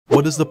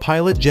What does the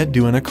pilot jet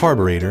do in a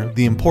carburetor?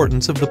 The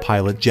importance of the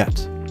pilot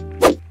jet.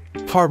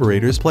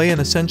 Carburetors play an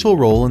essential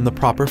role in the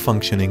proper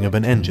functioning of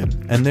an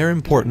engine, and their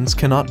importance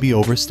cannot be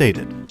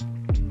overstated.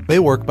 They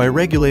work by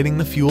regulating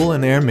the fuel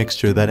and air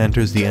mixture that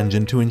enters the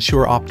engine to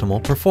ensure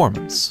optimal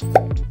performance.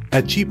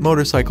 At Cheap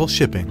Motorcycle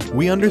Shipping,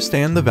 we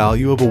understand the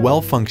value of a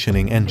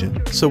well-functioning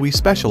engine, so we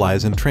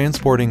specialize in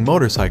transporting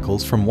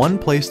motorcycles from one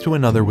place to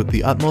another with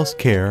the utmost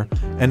care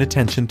and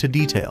attention to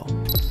detail.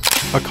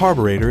 A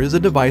carburetor is a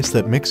device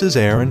that mixes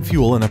air and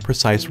fuel in a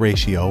precise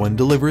ratio and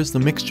delivers the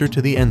mixture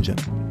to the engine.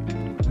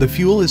 The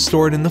fuel is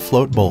stored in the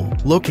float bowl,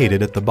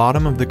 located at the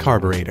bottom of the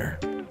carburetor.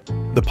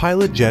 The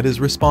pilot jet is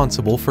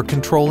responsible for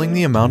controlling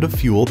the amount of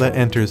fuel that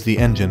enters the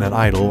engine at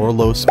idle or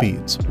low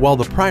speeds, while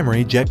the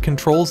primary jet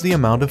controls the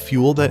amount of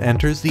fuel that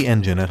enters the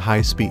engine at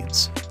high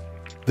speeds.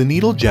 The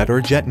needle jet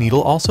or jet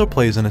needle also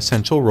plays an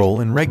essential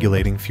role in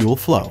regulating fuel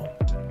flow.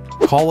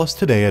 Call us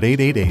today at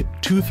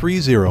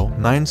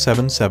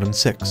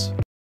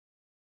 888-230-9776.